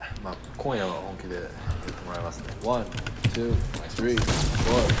まあ今夜は本気でやってもらいますね。1、2、3、4。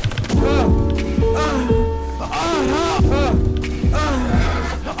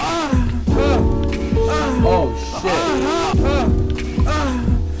Oh shit.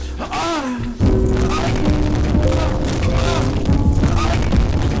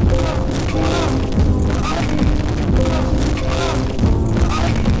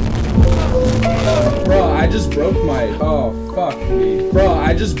 Bro, I just broke my. Oh, fuck me. Bro,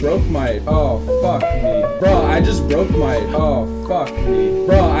 I just broke my. Oh, fuck me. Bro, I just broke my. Oh, fuck me.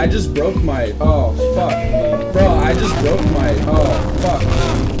 Bro, I just broke my. Oh, fuck me. Bro, I just broke my. Oh, fuck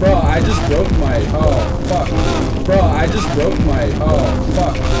me. Bro, I just broke my. Oh, fuck me. Bro, I just broke my. Oh,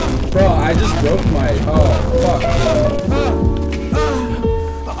 fuck me. Bro, I just broke my. Oh, fuck me.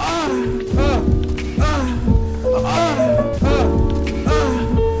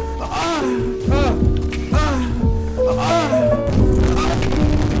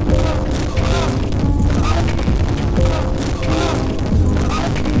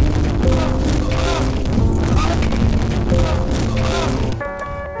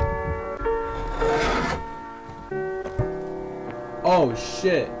 Oh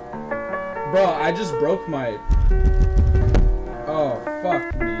shit. Bro, I just broke my. Oh, fuck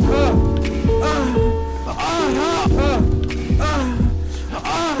me.